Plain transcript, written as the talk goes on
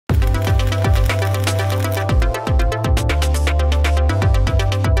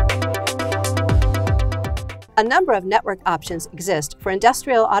A number of network options exist for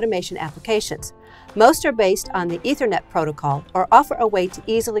industrial automation applications. Most are based on the Ethernet protocol or offer a way to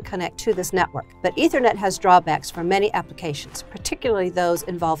easily connect to this network, but Ethernet has drawbacks for many applications, particularly those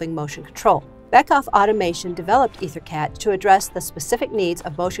involving motion control. Beckhoff Automation developed EtherCAT to address the specific needs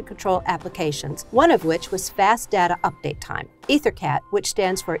of motion control applications, one of which was fast data update time. EtherCAT, which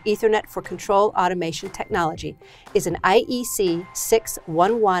stands for Ethernet for Control Automation Technology, is an IEC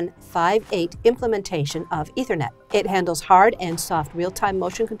 61158 implementation of Ethernet. It handles hard and soft real-time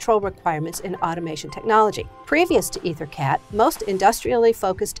motion control requirements in automation technology. Previous to EtherCAT, most industrially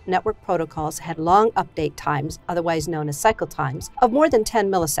focused network protocols had long update times, otherwise known as cycle times, of more than 10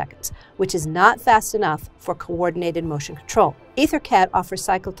 milliseconds, which is not fast enough for coordinated motion control. EtherCAT offers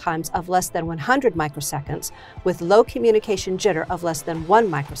cycle times of less than 100 microseconds with low communication jitter of less than 1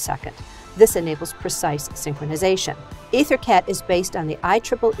 microsecond. This enables precise synchronization. EtherCAT is based on the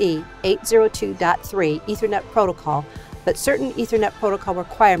IEEE 802.3 Ethernet protocol, but certain Ethernet protocol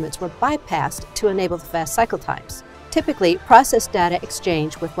requirements were bypassed to enable the fast cycle times. Typically, process data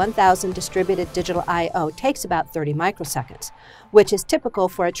exchange with 1000 distributed digital I/O takes about 30 microseconds, which is typical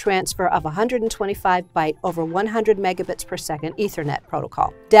for a transfer of 125 byte over 100 megabits per second Ethernet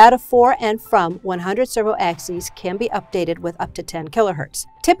protocol. Data for and from 100 servo axes can be updated with up to 10 kilohertz.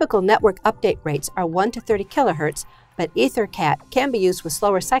 Typical network update rates are 1 to 30 kilohertz, but EtherCAT can be used with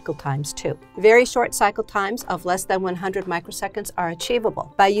slower cycle times too. Very short cycle times of less than 100 microseconds are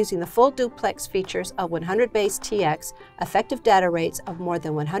achievable by using the full duplex features of 100 base TX, effective data rates of more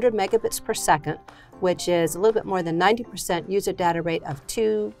than 100 megabits per second, which is a little bit more than 90% user data rate of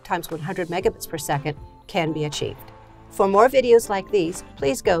 2 times 100 megabits per second can be achieved. For more videos like these,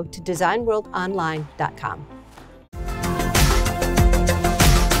 please go to designworldonline.com.